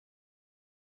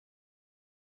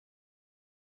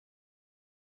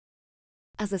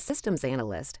As a systems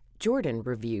analyst, Jordan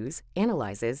reviews,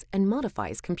 analyzes, and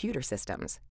modifies computer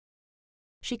systems.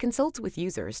 She consults with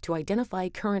users to identify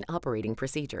current operating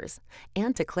procedures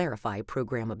and to clarify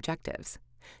program objectives.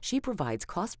 She provides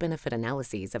cost-benefit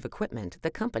analyses of equipment the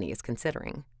company is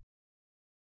considering.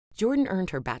 Jordan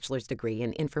earned her bachelor's degree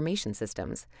in information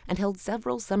systems and held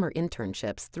several summer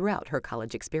internships throughout her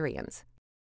college experience.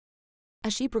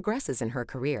 As she progresses in her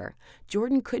career,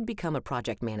 Jordan could become a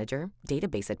project manager,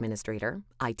 database administrator,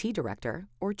 IT director,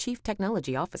 or chief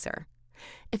technology officer.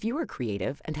 If you are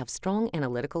creative and have strong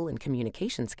analytical and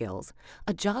communication skills,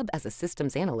 a job as a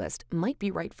systems analyst might be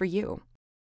right for you.